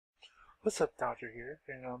What's up, Dodger here?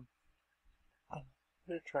 And I'm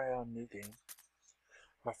gonna try out a new game.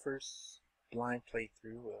 My first blind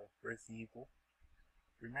playthrough of Resident Evil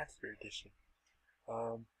Remastered Edition.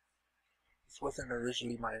 Um, this wasn't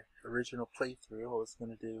originally my original playthrough. I was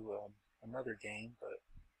gonna do another game, but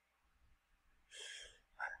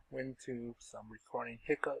went into some recording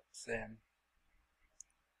hiccups and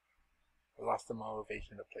I lost the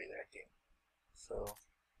motivation to play that game. So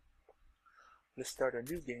let's start a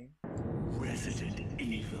new game. Resident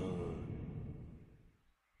Evil.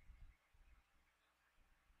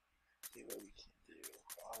 See what we can do.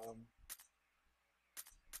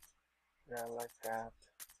 Yeah, I like that.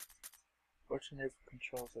 Fortunate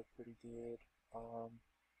controls are pretty good.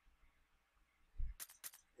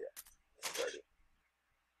 Yeah, let's start it.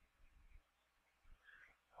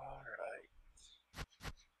 Alright.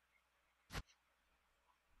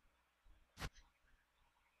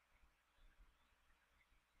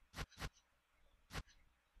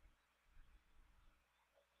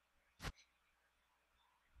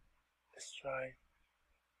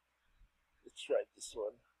 Let's try this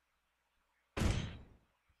one.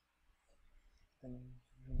 And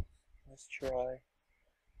let's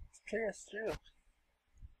play as through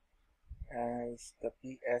as the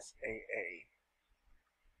BSAA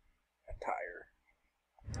attire.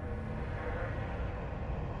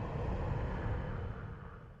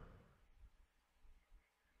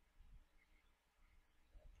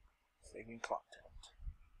 Saving content.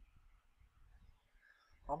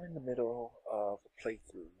 I'm in the middle of a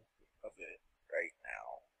playthrough of it right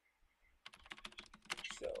now.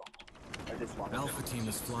 So I just want Alpha Team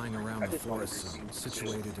is flying around the forest zone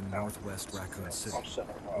situated in northwest Raccoon City,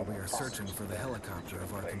 where we are searching for the helicopter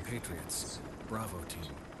of our compatriots, Bravo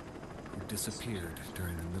Team, who disappeared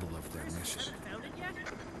during the middle of their mission. Found it yet?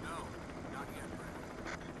 No, not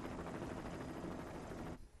yet.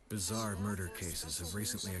 Bizarre murder cases have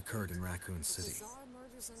recently occurred in Raccoon City.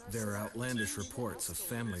 There are outlandish reports of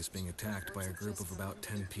families being attacked by a group of about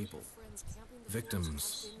 10 people.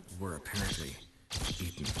 Victims were apparently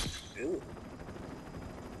eaten. Ew.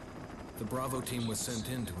 The Bravo Team was sent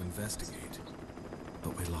in to investigate,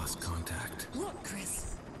 but we lost contact. Look,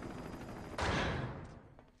 Chris.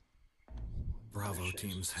 Bravo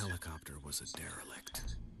Team's helicopter was a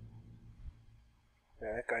derelict.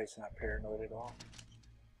 Yeah, that guy's not paranoid at all.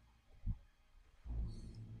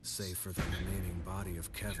 Save for the remaining body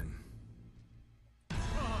of Kevin.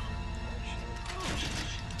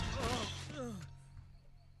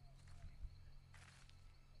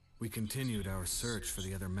 We continued our search for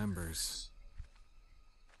the other members,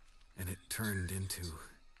 and it turned into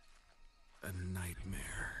a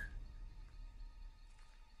nightmare.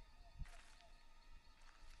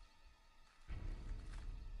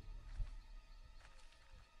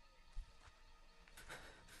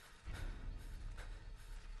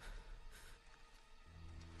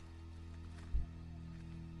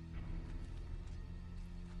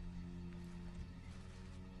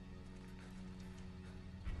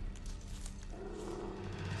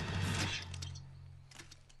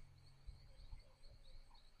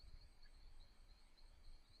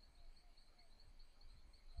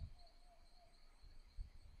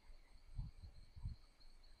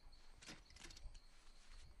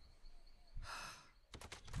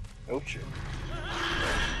 Oh shit.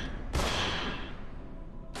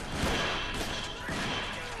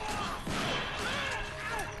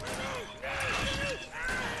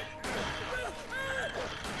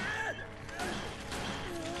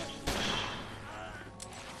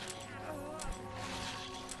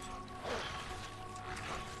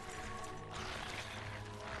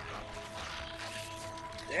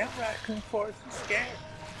 Damn Raccoon Forest is scared.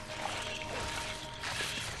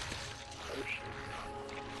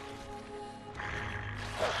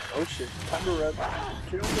 Oh shit, time to run.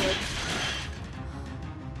 Kill run.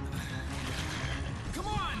 Come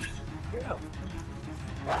on! Yeah.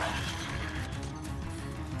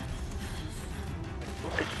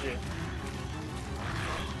 Look at you.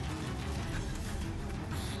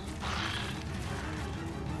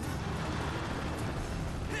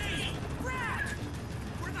 Hey! Brad!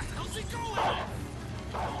 Where the hell's he going?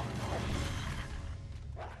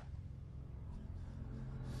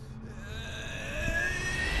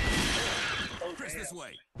 Oh, Chris, damn. this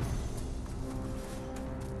way.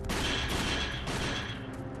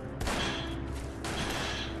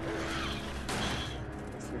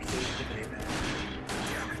 We're safe today, man.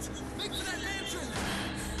 Damn it! Make for that lantern!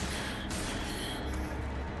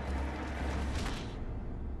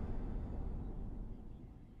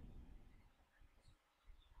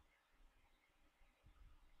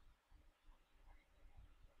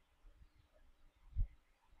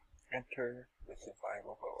 Enter the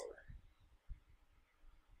survival mode.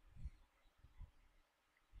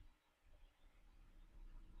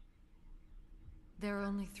 There are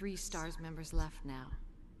only 3 STARS members left now.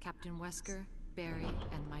 Captain Wesker, Barry,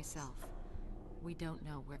 and myself. We don't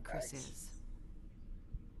know where Chris is.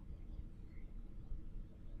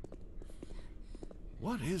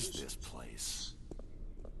 What is this place?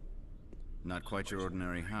 Not quite your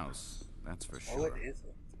ordinary house, that's for Oh, it sure.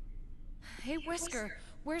 isn't. Hey, Wesker,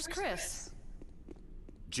 where's Chris?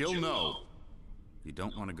 Jill, no! You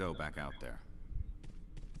don't want to go back out there.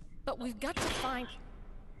 But we've got to find...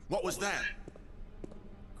 What was that?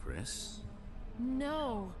 Chris?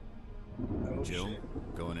 No. Oh, Jill,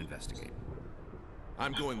 shit. go and investigate.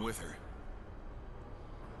 I'm going with her.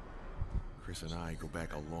 Chris and I go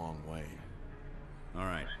back a long way.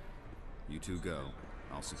 Alright. You two go.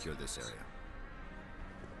 I'll secure this area.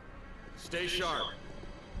 Stay sharp.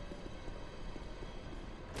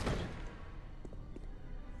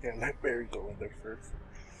 Yeah, let Barry go in there first.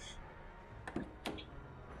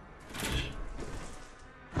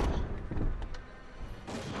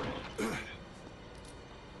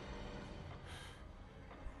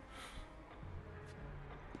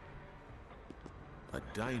 A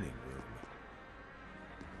dining room.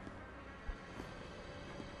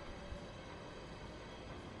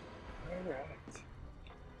 Alright.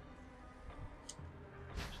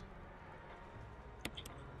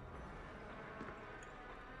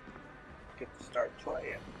 Get to start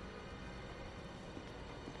playing.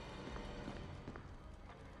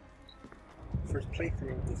 First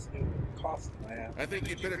playthrough of this new costume I have. I think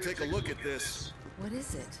you'd better take a look at this. What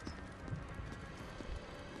is it?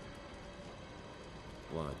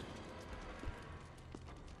 Blood.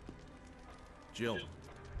 Jill,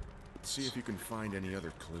 see if you can find any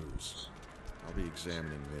other clues. I'll be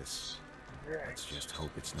examining this. Right. Let's just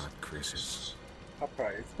hope it's not Chris's.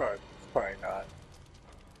 It's probably not.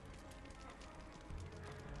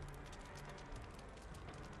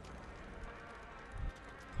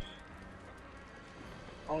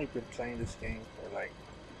 Only been playing this game for like,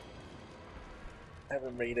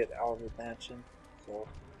 haven't made it out of the mansion, so.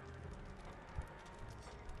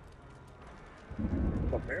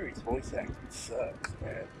 But Mary's voice acting sucks,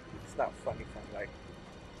 man. It's not funny from like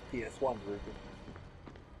PS1 version.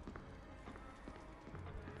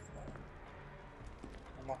 So,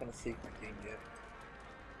 I'm not gonna save my game yet.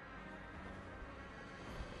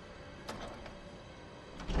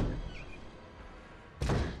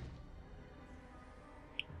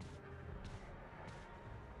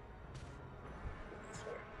 This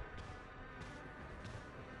way.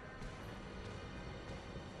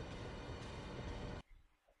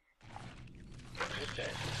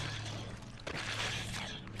 Okay.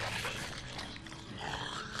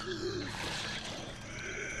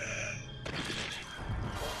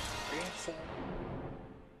 Grandson.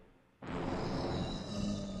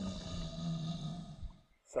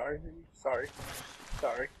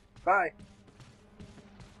 Sorry. Bye.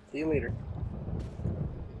 See you later.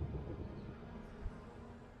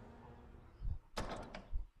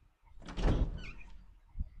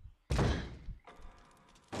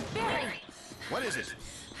 Barry! What is it?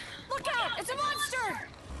 Look out! It's a monster!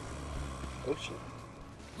 Oh shit.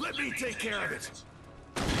 Let me take care of it.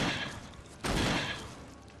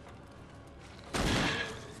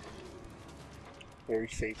 Barry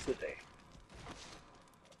saves the day.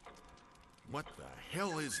 What the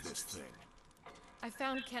hell is this thing? I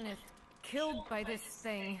found Kenneth killed by this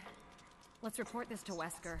thing. Let's report this to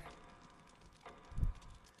Wesker.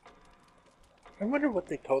 I wonder what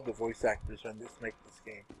they told the voice actors when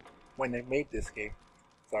they made this game.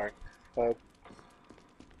 Sorry. I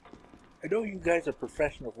know you guys are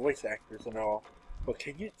professional voice actors and all, but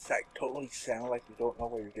can you like totally sound like you don't know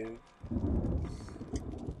what you're doing? I'm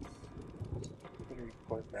gonna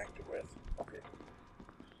report back to Wes. Okay.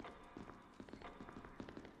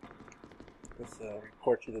 Let's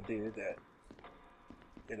report to the dude that,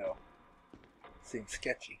 you know, seems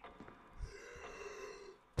sketchy.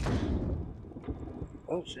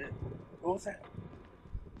 Oh shit. What was that?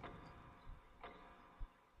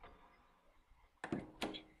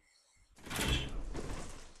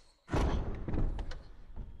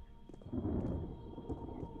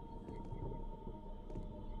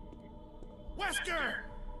 Wesker!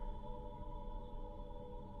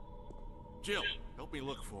 Jill, help me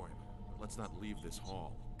look for him. But let's not leave this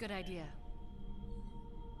hall. Good idea.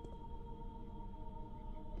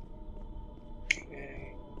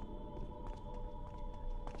 Okay.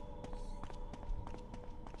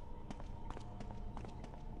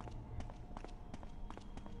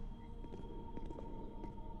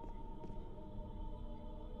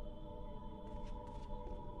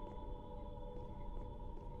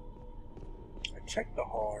 checked the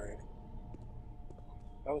hall already.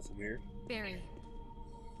 That was weird. Barry.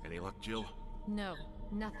 Any luck, Jill? No,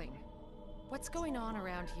 nothing. What's going on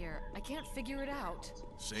around here? I can't figure it out.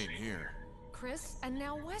 Same here. Chris, and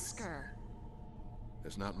now Wesker.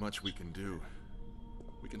 There's not much we can do.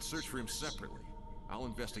 We can search for him separately. I'll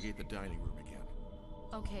investigate the dining room again.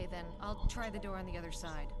 Okay then, I'll try the door on the other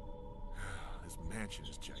side. This mansion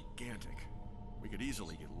is gigantic. We could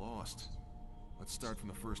easily get lost. Let's start from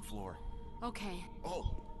the first floor. Okay.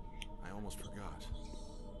 Oh! I almost forgot.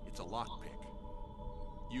 It's a lockpick.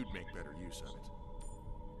 You'd make better use of it.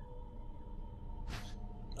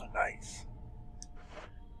 Oh, nice.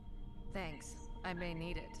 Thanks. I may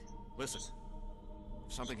need it. Listen.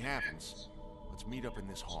 If something happens, let's meet up in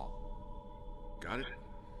this hall. Got it?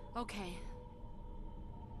 Okay.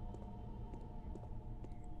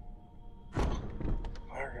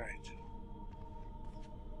 Alright.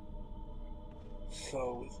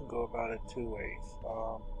 So we can go about it two ways.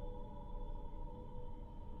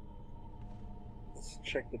 Let's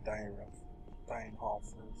check the dining hall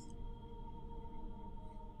first.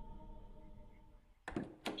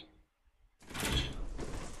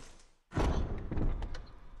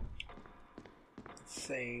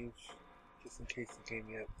 Save, just in case the game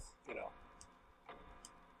gets, you know.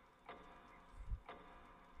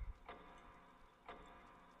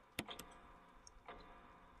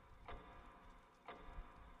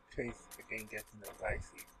 In case the game gets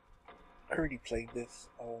dicey. I already played this,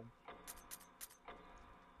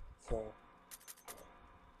 so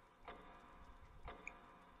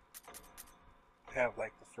I have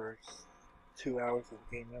like the first 2 hours of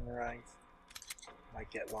the game memorized.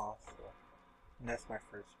 Might get lost, so. And that's my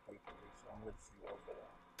first playthrough, so I'm going to see over that.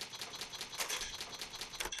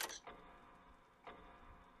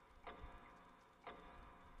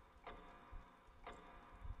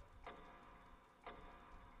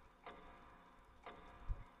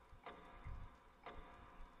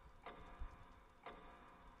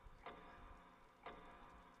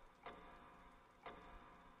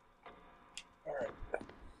 Alright.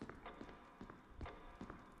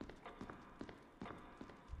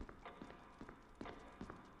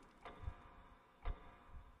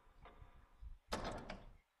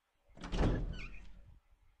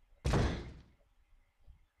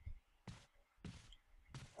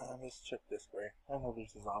 Let's check this way. I know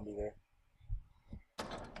there's a zombie there.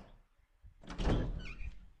 And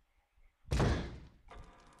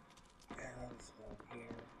let's go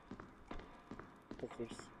here. But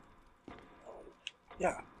there's... Oh,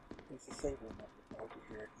 yeah, there's a save room over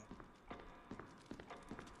here again.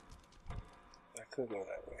 I could go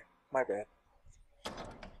that way. My bad.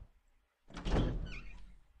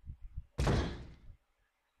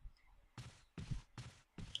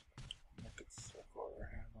 I could circle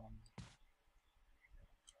around.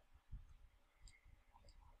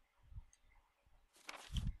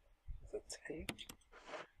 There's a tape.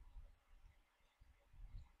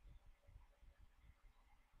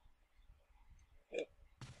 Yep.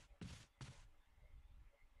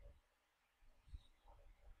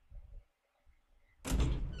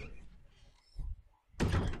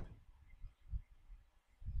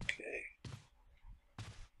 Okay.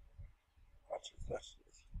 Watch this.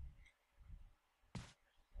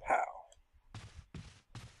 Pow.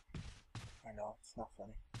 I know, it's not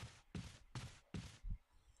funny.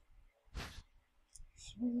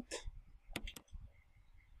 Sweet.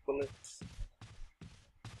 Bullets.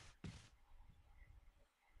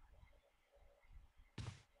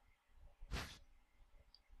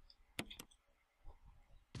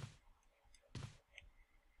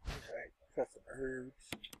 Alright, got some herbs.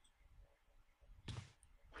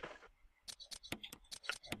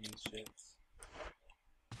 Onion chips.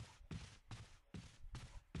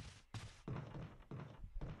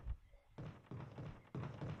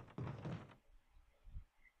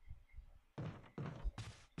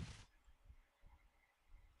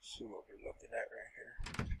 See what we're looking at right here.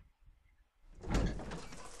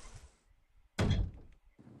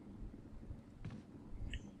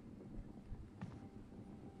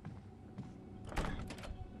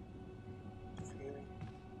 Okay.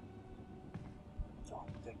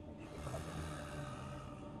 Don't think we need to cover.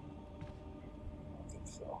 I don't think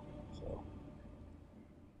so.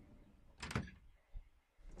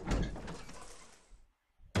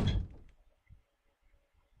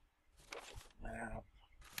 Map.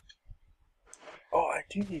 Oh, I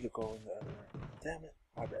do need to go in the other room. Damn it.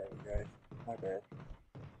 My bad, you guys. My bad.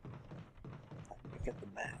 I need to get the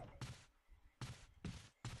map.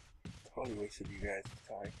 Totally wasted you guys'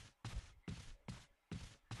 time.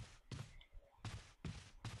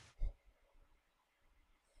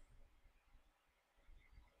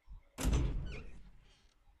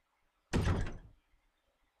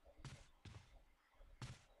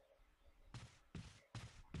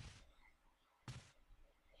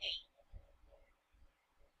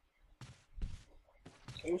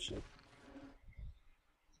 Oh shit.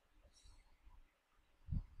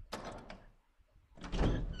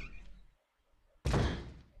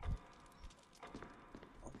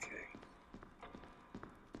 Okay.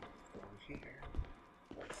 Over here.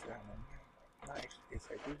 What's that one? Nice. Yes,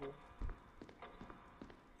 I do.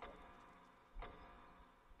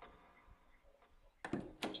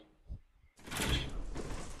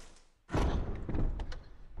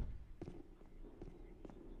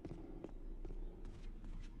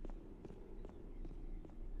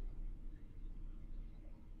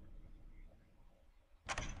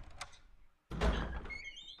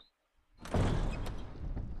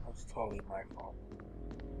 That's totally my fault.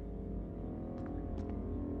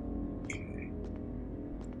 Okay.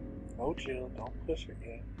 No, Jill, don't push it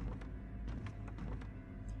yet.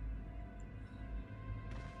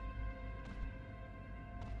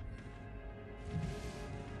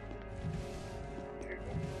 There you go.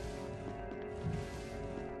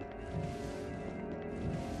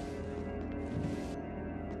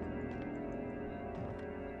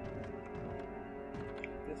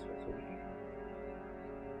 This one's over here.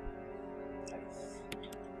 Nice.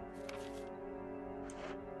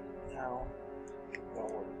 Now, no,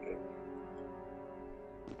 we're good.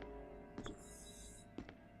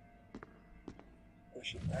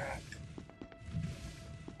 Push it back.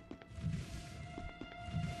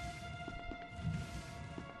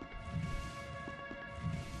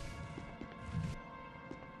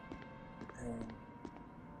 And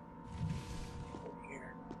over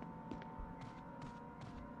here.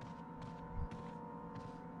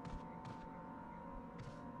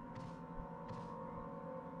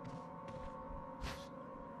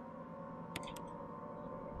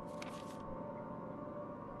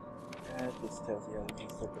 And this tells you how to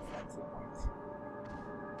use the defensive ones.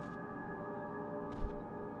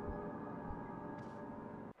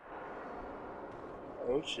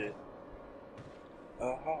 Oh shit.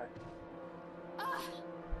 Hi.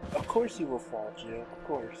 Of course you will fall, Jill. Of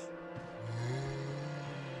course.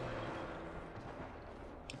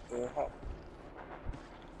 Hi.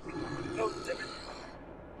 Oh, damn it.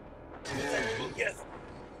 Yes.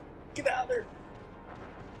 Get out of there.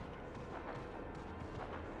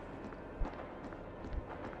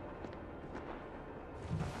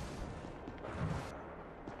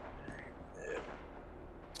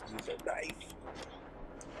 Use a knife.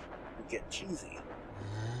 We get cheesy.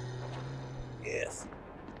 Yes.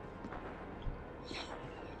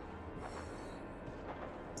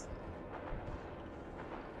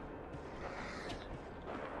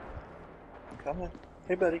 Come on.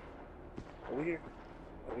 Hey, buddy. Over here.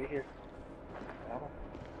 Over here. Come on.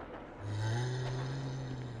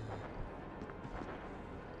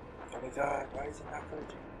 Oh my god, why is it not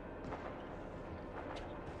glitching?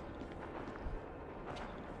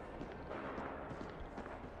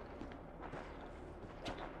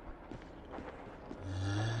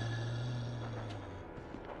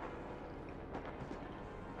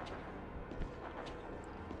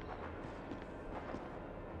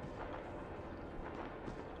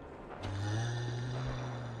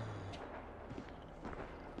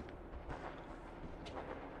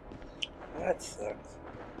 That sucks.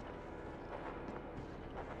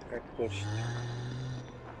 I pushed it. I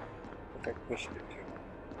think I pushed it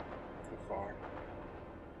too far.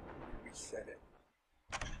 Reset it.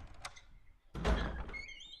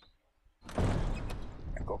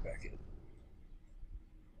 I go back in.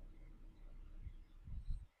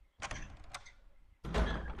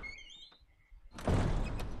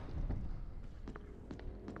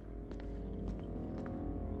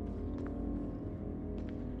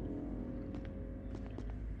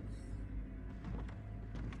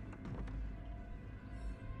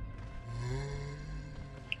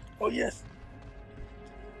 Oh yes!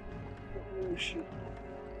 Oh shoot.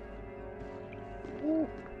 Woo.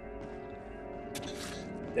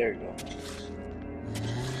 There you go.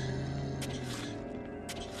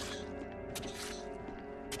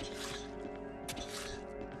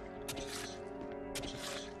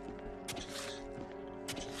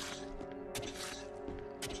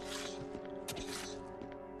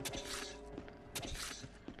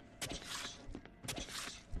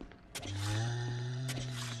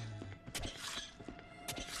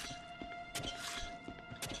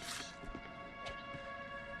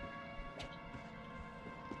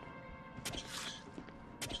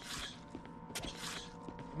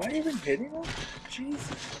 Am I even hitting him?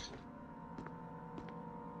 Jesus.